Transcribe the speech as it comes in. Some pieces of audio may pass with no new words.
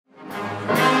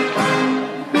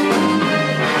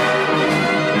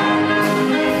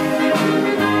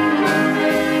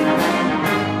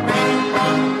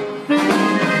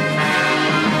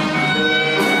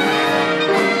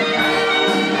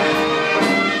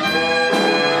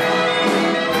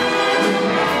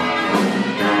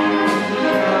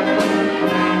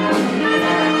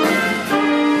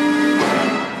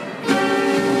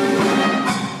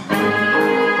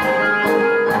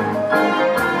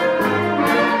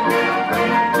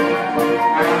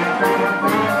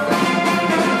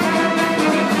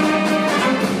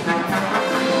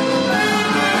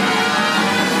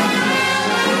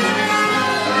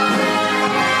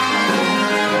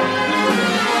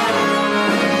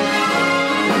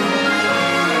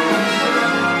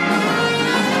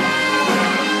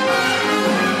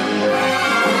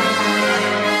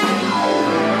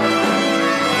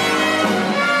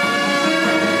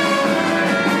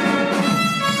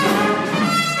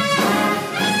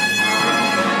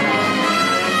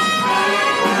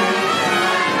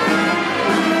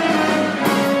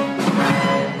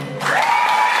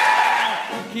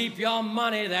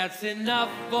that's enough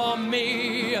for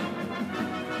me. I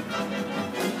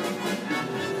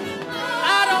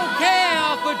don't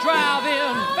care for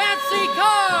driving fancy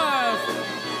cars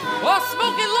or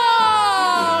smoking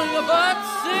long butt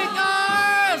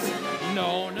cigars.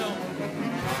 No, no.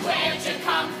 Where'd you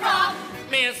come from?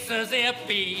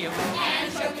 Mississippi.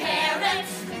 And your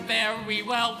parents? Very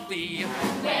wealthy.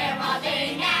 Where are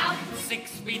they now?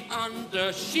 6 feet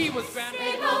under. She was They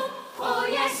stranded. both, oh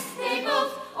yes, they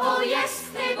both, oh yes,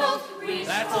 they both reach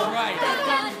That's for right. the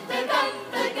gun, the gun,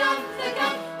 the gun, the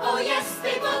gun. Oh yes,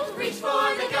 they both reach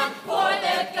for the gun, for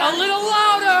the gun. A little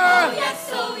louder. Oh yes,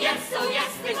 oh yes, oh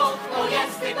yes, they both, oh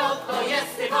yes, they both, oh yes,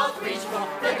 they both reach for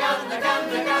the gun, the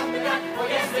gun, the gun, the gun. Oh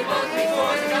yes, they both reach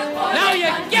for the gun, for Now the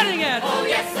you're gun. getting it. Oh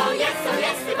yes, oh yes, oh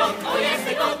yes, they both, oh yes,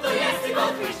 they both, oh yes, they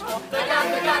both reach for the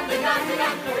gun, the gun, the gun, the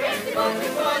gun. Oh yes, they both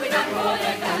reach for the gun, for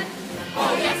the gun.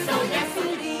 Oh yes, oh yes.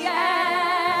 The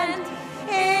end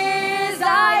is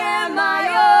I am my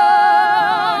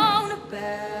own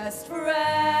best friend.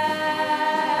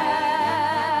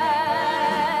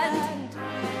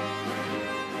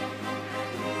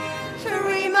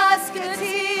 3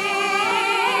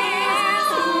 musketeers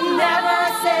who never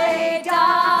say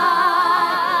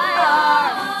die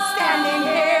are standing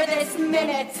here this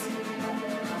minute.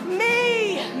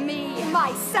 Me,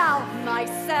 myself, and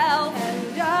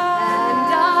I.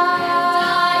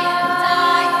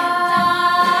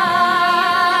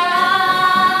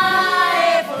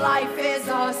 If life is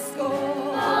a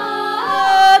school,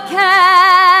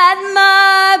 can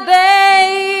my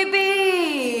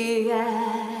baby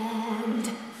and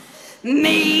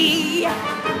me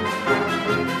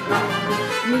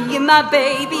and my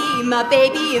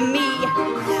baby and me,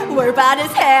 we're about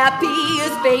as happy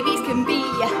as babies can be.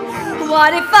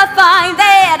 What if I find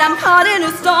that I'm caught in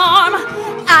a storm?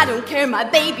 I don't care, my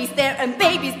baby's there and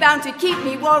baby's bound to keep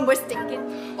me warm. We're sticking.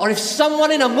 Or if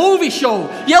someone in a movie show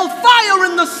yelled fire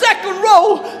in the second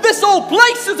row, this whole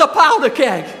place is a powder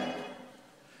keg.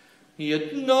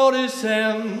 You'd notice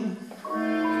him,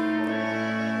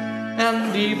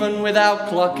 and even without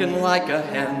clucking like a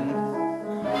hen,